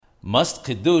Must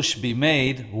Qiddush be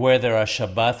made where there are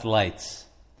Shabbat lights?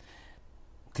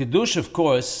 Qiddush, of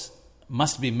course,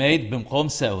 must be made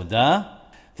bimkom seudah,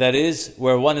 that is,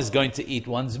 where one is going to eat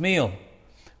one's meal.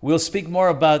 We'll speak more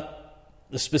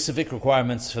about the specific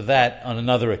requirements for that on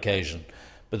another occasion.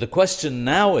 But the question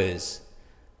now is,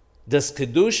 does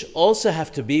Qiddush also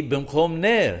have to be bimkom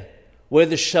ner, where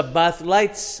the Shabbat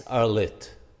lights are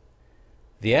lit?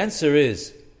 The answer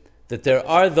is that there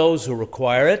are those who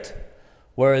require it,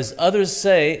 whereas others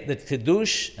say that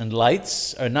Qiddush and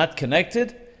lights are not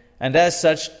connected, and as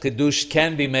such, Qiddush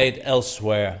can be made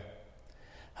elsewhere.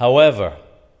 However,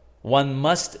 one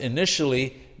must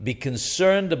initially be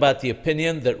concerned about the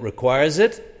opinion that requires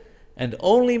it, and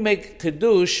only make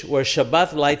Qiddush where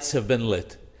Shabbat lights have been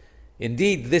lit.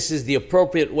 Indeed, this is the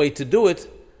appropriate way to do it,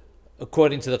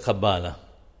 according to the Kabbalah.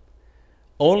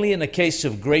 Only in a case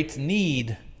of great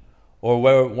need, or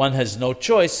where one has no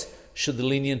choice, should the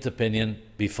lenient opinion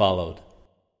be followed.